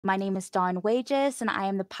My name is Dawn Wages, and I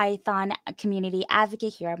am the Python community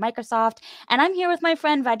advocate here at Microsoft. And I'm here with my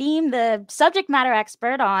friend Vadim, the subject matter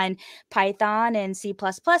expert on Python and C++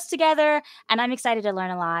 together. And I'm excited to learn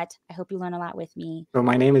a lot. I hope you learn a lot with me. So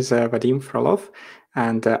my name is Vadim Frolov,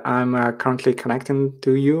 and I'm currently connecting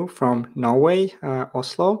to you from Norway,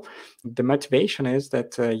 Oslo. The motivation is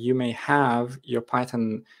that you may have your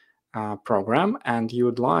Python program and you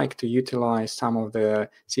would like to utilize some of the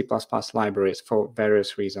C++ libraries for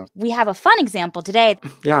various reasons. We have a fun example today.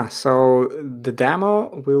 Yeah, so the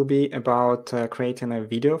demo will be about creating a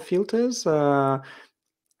video filters. I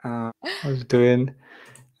was doing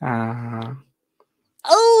Oh,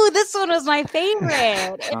 this one was my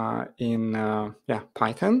favorite. in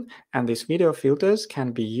Python, and these video filters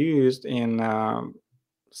can be used in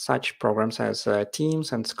such programs as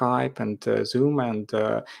Teams and Skype and Zoom and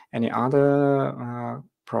any other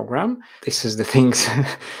program. This is the things.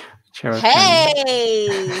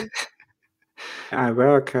 Hey! I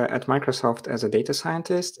work at Microsoft as a data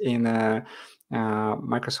scientist in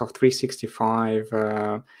Microsoft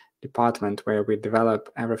 365 department where we develop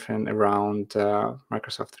everything around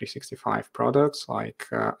Microsoft 365 products like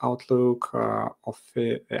Outlook,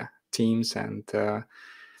 Office, Teams, and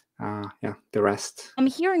the rest. I'm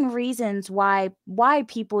hearing reasons why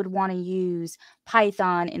people would want to use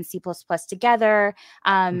Python and C++ together.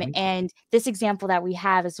 And this example that we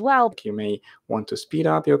have as well. You may want to speed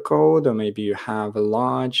up your code, or maybe you have a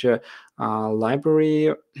large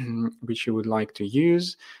library which you would like to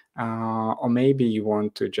use. Or maybe you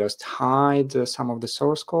want to just hide some of the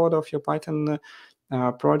source code of your Python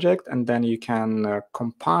project, and then you can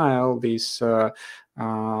compile this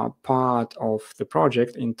part of the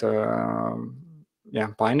project into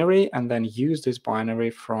binary, and then use this binary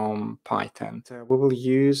from Python. We will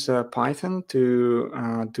use Python to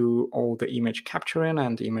do all the image capturing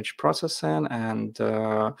and image processing and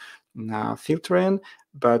filtering,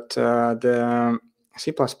 but the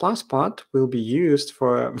C++ part will be used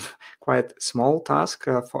for a quite small task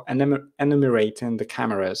for enumerating the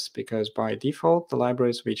cameras, because by default the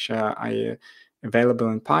libraries which are available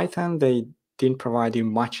in Python, they didn't provide you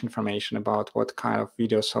much information about what kind of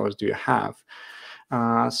video source do you have.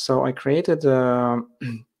 So I created a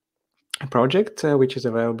project which is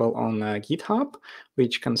available on GitHub,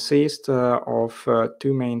 which consists of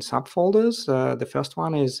two main subfolders. The first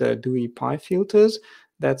one is DOI PyFilters.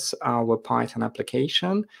 That's our Python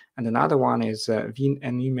application. And another one is Vin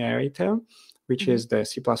enumerator, which is the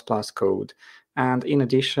C++ code. And in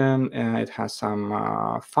addition, it has some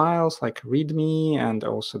files like README and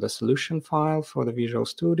also the solution file for the Visual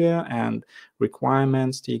Studio and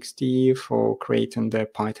requirements txt for creating the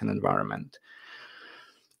Python environment.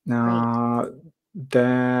 Now,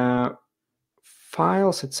 the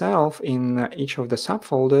files itself in each of the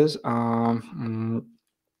subfolders are,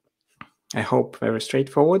 I hope, very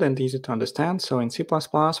straightforward and easy to understand. So in C++,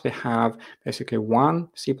 we have basically one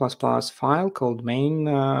C++ file called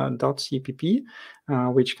main.cpp,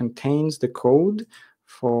 which contains the code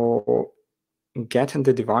for getting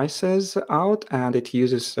the devices out, and it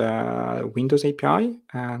uses Windows API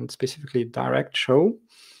and specifically direct show.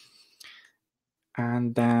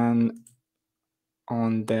 And then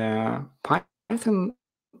on the Python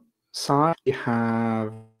side, we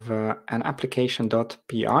have an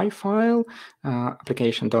application.py file,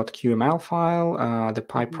 application.qml file, the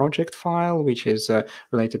PyProject file, which is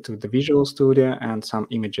related to the Visual Studio, and some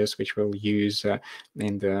images which we'll use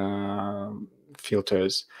in the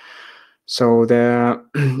filters. So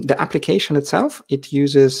the application itself, it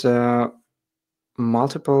uses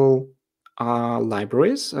multiple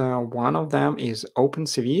libraries. One of them is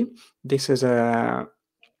OpenCV. This is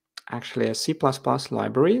actually a C++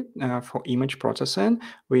 library for image processing,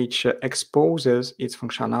 which exposes its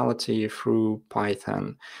functionality through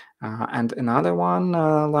Python. And another one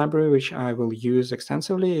library which I will use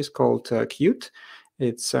extensively is called Qt.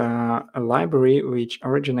 It's a library which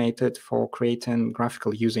originated for creating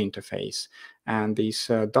graphical user interface. And this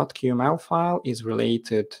 .qml file is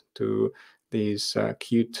related to this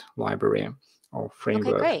Qt library or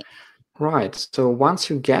framework. Okay, great. Right. So once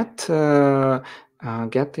you get the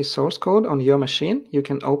source code on your machine, you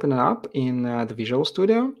can open it up in the Visual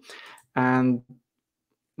Studio. And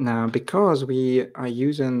now, because we are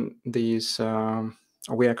using these,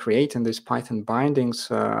 we are creating these Python bindings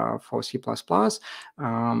for C++,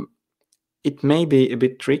 it may be a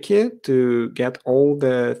bit tricky to get all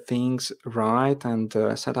the things right and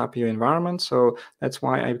set up your environment. So that's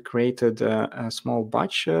why I created a small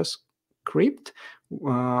batch script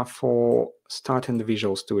for starting the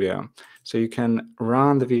Visual Studio. So you can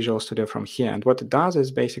run the Visual Studio from here. And what it does is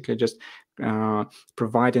basically just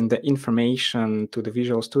providing the information to the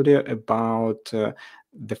Visual Studio about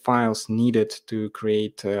the files needed to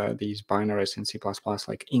create these binaries in C++,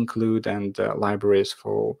 like include and libraries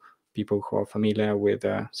for people who are familiar with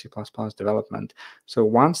C++ development. So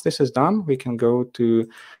once this is done, we can go to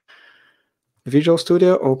Visual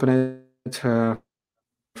Studio, open it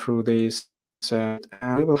through this, and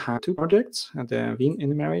we will have two projects, the Vim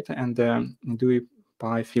enumerator and the GUI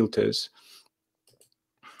by filters.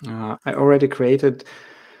 I already created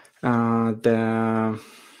the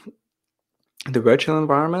virtual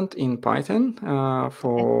environment in Python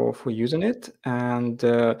for using it, and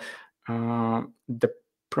the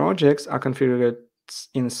projects are configured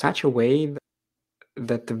in such a way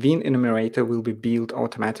that the Vim enumerator will be built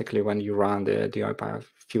automatically when you run the DI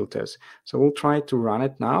filters. So we'll try to run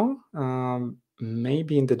it now,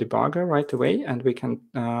 maybe in the debugger right away, and we can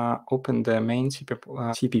open the main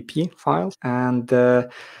CPP files, and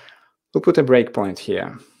we'll put a breakpoint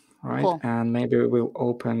here, right? Cool. And maybe we'll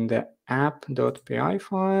open the app.py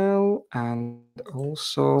file and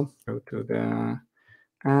also go to the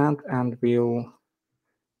and we'll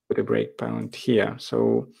put a breakpoint here.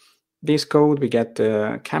 So this code, we get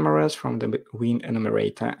the cameras from the Vim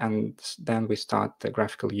enumerator, and then we start the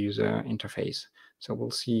graphical user interface. So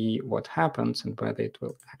we'll see what happens and whether it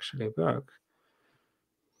will actually work.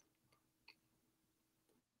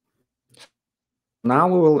 Now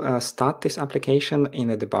we will start this application in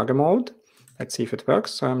a debugger mode. Let's see if it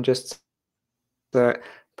works. So I'm just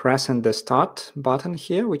pressing the start button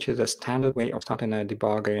here, which is a standard way of starting a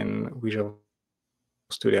debugger in Visual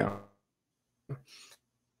Studio.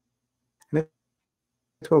 And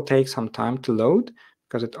it will take some time to load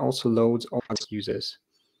because it also loads all its users.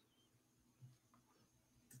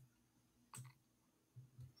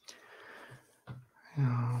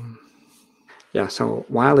 Yeah, so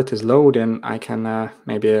while it is loading, I can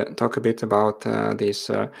maybe talk a bit about this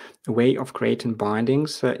way of creating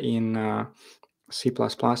bindings in C++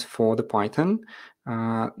 for the Python.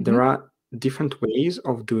 There are different ways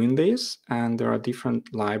of doing this, and there are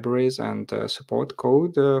different libraries and support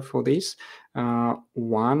code for this.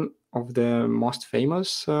 One of the most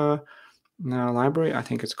famous library, I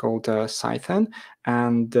think it's called Cython,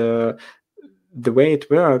 and the way it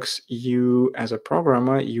works, you as a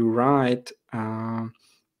programmer, you write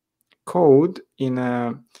code in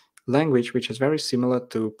a language which is very similar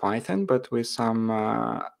to Python, but with some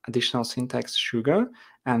additional syntax sugar.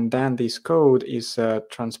 And then this code is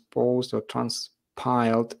transposed or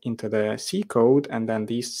transpiled into the C code, and then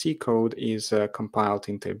this C code is compiled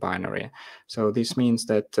into a binary. So this means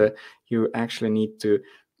that you actually need to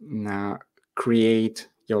create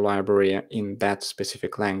your library in that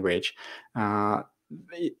specific language.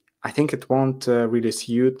 I think it won't really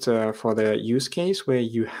suit for the use case where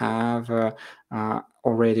you have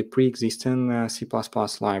already pre-existing C++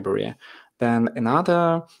 library. Then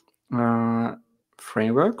another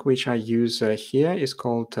framework which I use here is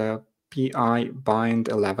called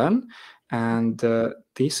PI-bind11, and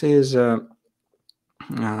this is a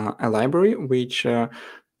library which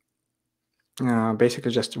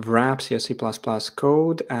basically just wraps your C++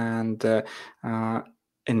 code and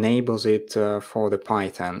enables it for the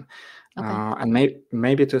Python. And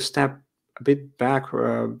maybe to step a bit back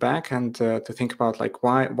and to think about like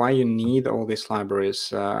why you need all these libraries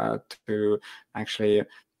to actually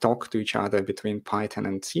talk to each other between Python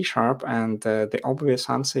and C#. And the obvious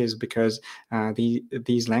answer is because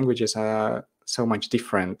these languages are so much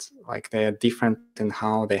different. Like they're different in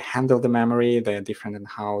how they handle the memory, they're different in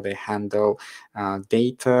how they handle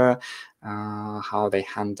data, how they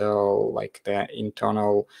handle like their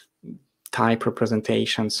internal type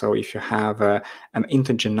representation. So if you have an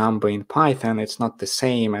integer number in Python, it's not the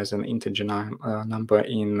same as an integer number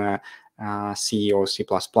in C or C++.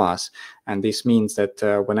 And this means that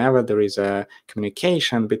whenever there is a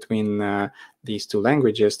communication between these two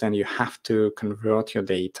languages, then you have to convert your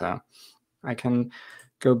data. I can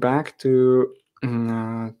go back to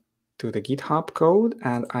the GitHub code,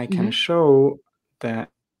 and I can show the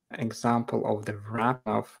example of the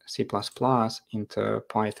wrapping of C++ into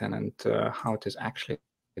Python and how it is actually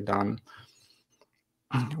done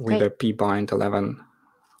with the pbind11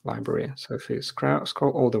 library. So if you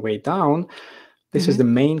scroll all the way down, this is the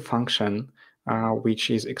main function which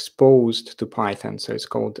is exposed to Python. So it's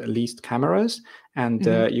called list cameras, and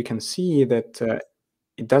you can see that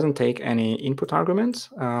it doesn't take any input arguments.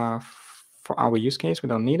 For our use case, we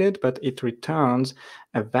don't need it, but it returns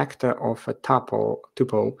a vector of a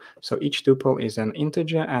tuple. So each tuple is an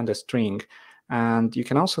integer and a string. And you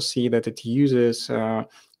can also see that it uses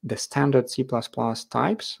the standard C++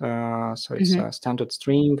 types. So it's a standard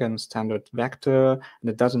string and standard vector, and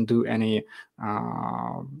it doesn't do any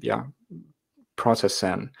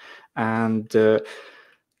processing. And the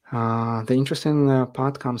interesting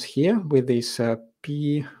part comes here with this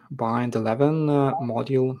pbind11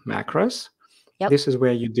 module macros. Yep. This is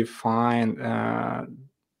where you define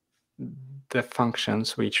the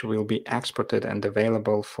functions which will be exported and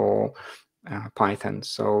available for Python.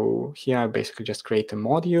 So here I basically just create a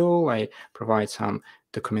module, I provide some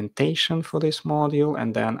documentation for this module,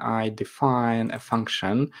 and then I define a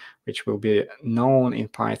function which will be known in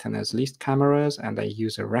Python as list cameras, and I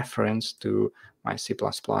use a reference to my C++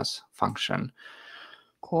 function.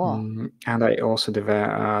 Cool. And I also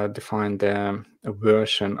define a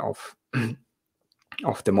version of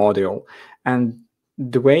of the module. And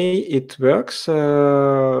the way it works, this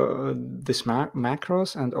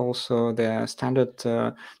macros and also the standard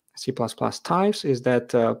C++ types, is that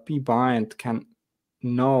pbind can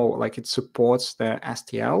know, like it supports the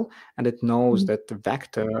STL, and it knows that the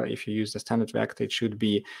vector, if you use the standard vector, it should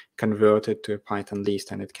be converted to a Python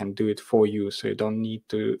list, and it can do it for you. So you don't need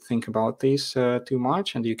to think about this too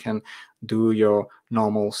much, and you can do your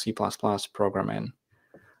normal C++ programming.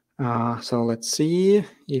 So let's see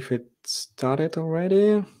if it started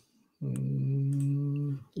already.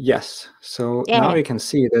 Yes. So now you can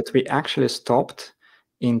see that we actually stopped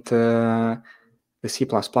into the C++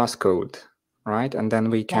 code, right? And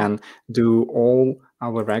then we can do all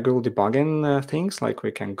our regular debugging things, like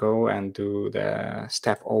we can go and do the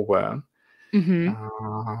step over.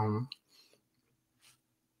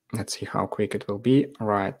 Let's see how quick it will be.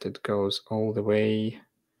 Right, it goes all the way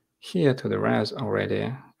here to the res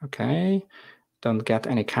already. Okay, don't get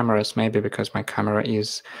any cameras, maybe because my camera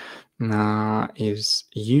is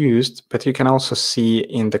used, but you can also see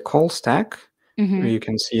in the call stack, you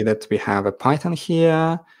can see that we have a Python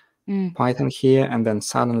here, and then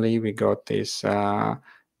suddenly we got this Vim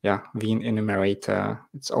enumerator.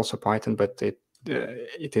 It's also Python, but it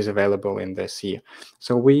is available in the C.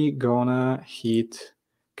 So we gonna hit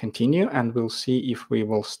continue, and we'll see if we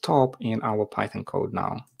will stop in our Python code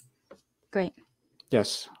now. Great.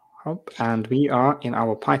 Yes, and we are in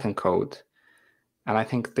our Python code. And I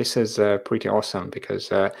think this is pretty awesome, because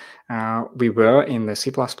we were in the C++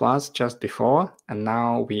 just before, and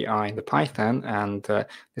now we are in the Python. And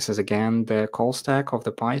this is again the call stack of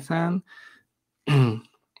the Python.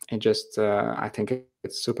 It just, I think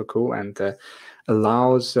it's super cool, and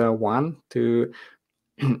allows one to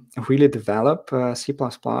really develop C++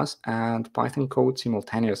 and Python code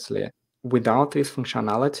simultaneously. Without this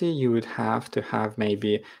functionality, you would have to have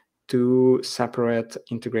maybe two separate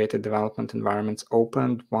integrated development environments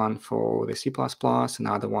opened, one for the C++,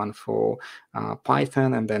 another one for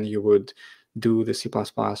Python, and then you would do the C++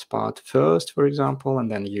 part first, for example,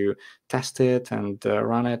 and then you test it and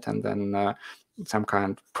run it, and then some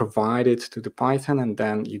kind provide it to the Python, and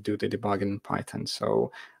then you do the debugging in Python.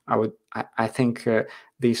 So I think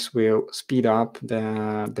this will speed up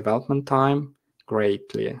the development time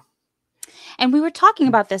greatly. And we were talking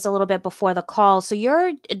about this a little bit before the call. So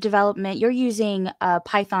your development, you're using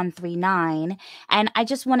Python 3.9, and I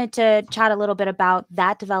just wanted to chat a little bit about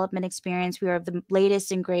that development experience. We are the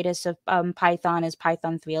latest and greatest of Python is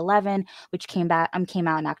Python 3.11, which came out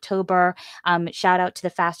in October. Shout out to the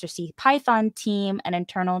Faster C Python team, an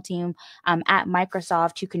internal team at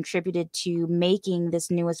Microsoft, who contributed to making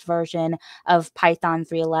this newest version of Python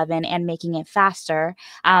 3.11 and making it faster.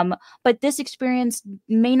 But this experience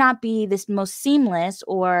may not be this most seamless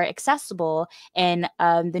or accessible in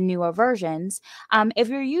the newer versions. If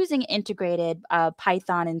you're using integrated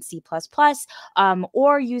Python and C++,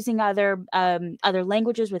 or using other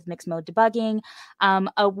languages with mixed mode debugging,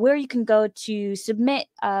 where you can go to submit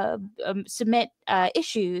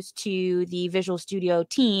issues to the Visual Studio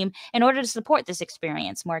team in order to support this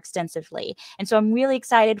experience more extensively. And so I'm really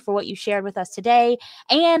excited for what you shared with us today,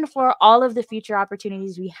 and for all of the future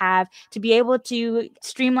opportunities we have to be able to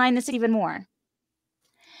streamline this even more.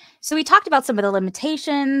 So we talked about some of the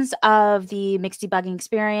limitations of the mixed debugging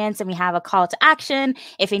experience, and we have a call to action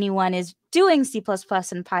if anyone is doing C++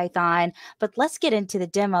 and Python. But let's get into the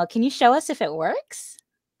demo. Can you show us if it works?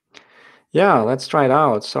 Yeah, let's try it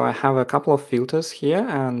out. So I have a couple of filters here,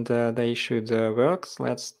 and they should work. So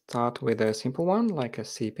let's start with a simple one, like a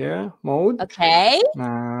sepia mode. Okay.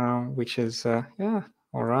 Which is, yeah,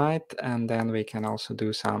 all right. And then we can also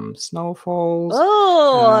do some snowfalls.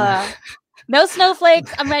 Oh, no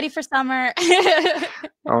snowflakes. I'm ready for summer.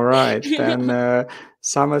 All right. Then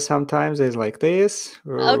summer sometimes is like this.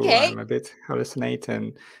 Ooh, Okay. I'm a bit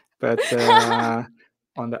hallucinating. But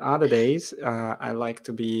On the other days, I like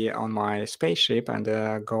to be on my spaceship and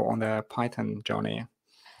go on the Python journey.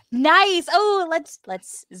 Nice. Oh,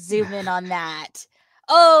 let's zoom in on that.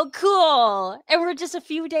 Oh, cool. And we're just a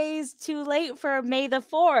few days too late for May the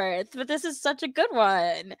 4th, but this is such a good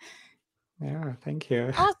one. Yeah, thank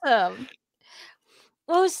you. Awesome.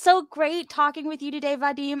 Well, it was so great talking with you today,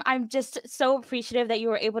 Vadim. I'm just so appreciative that you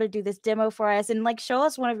were able to do this demo for us and like show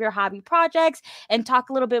us one of your hobby projects and talk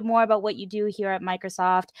a little bit more about what you do here at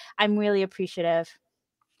Microsoft. I'm really appreciative.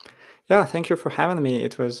 Yeah, thank you for having me.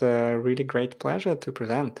 It was a really great pleasure to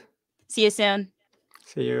present. See you soon.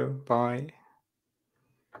 See you. Bye.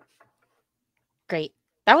 Great.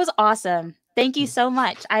 That was awesome. Thank you so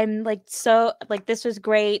much. I'm like this was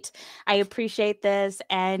great. I appreciate this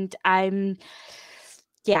and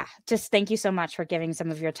just thank you so much for giving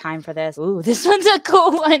some of your time for this. Ooh, this one's a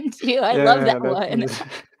cool one too. I love that one.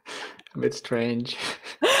 A bit strange.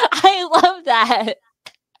 I love that.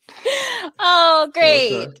 Oh,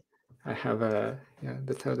 great. I have the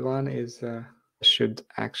third one is should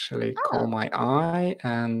actually call my eye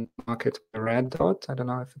and mark it with a red dot. I don't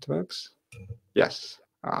know if it works. Yes,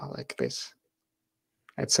 like this.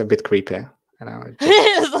 It's a bit creepy. I know.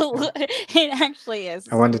 It actually is.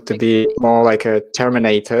 I want it to be more like a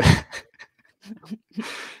Terminator.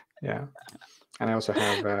 Yeah, and I also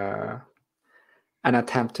have an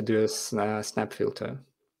attempt to do a snap filter.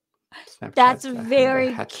 Snapchat. That's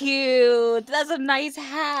very cute. That's a nice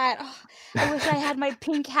hat. Oh, I wish I had my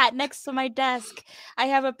pink hat next to my desk. I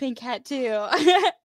have a pink hat too.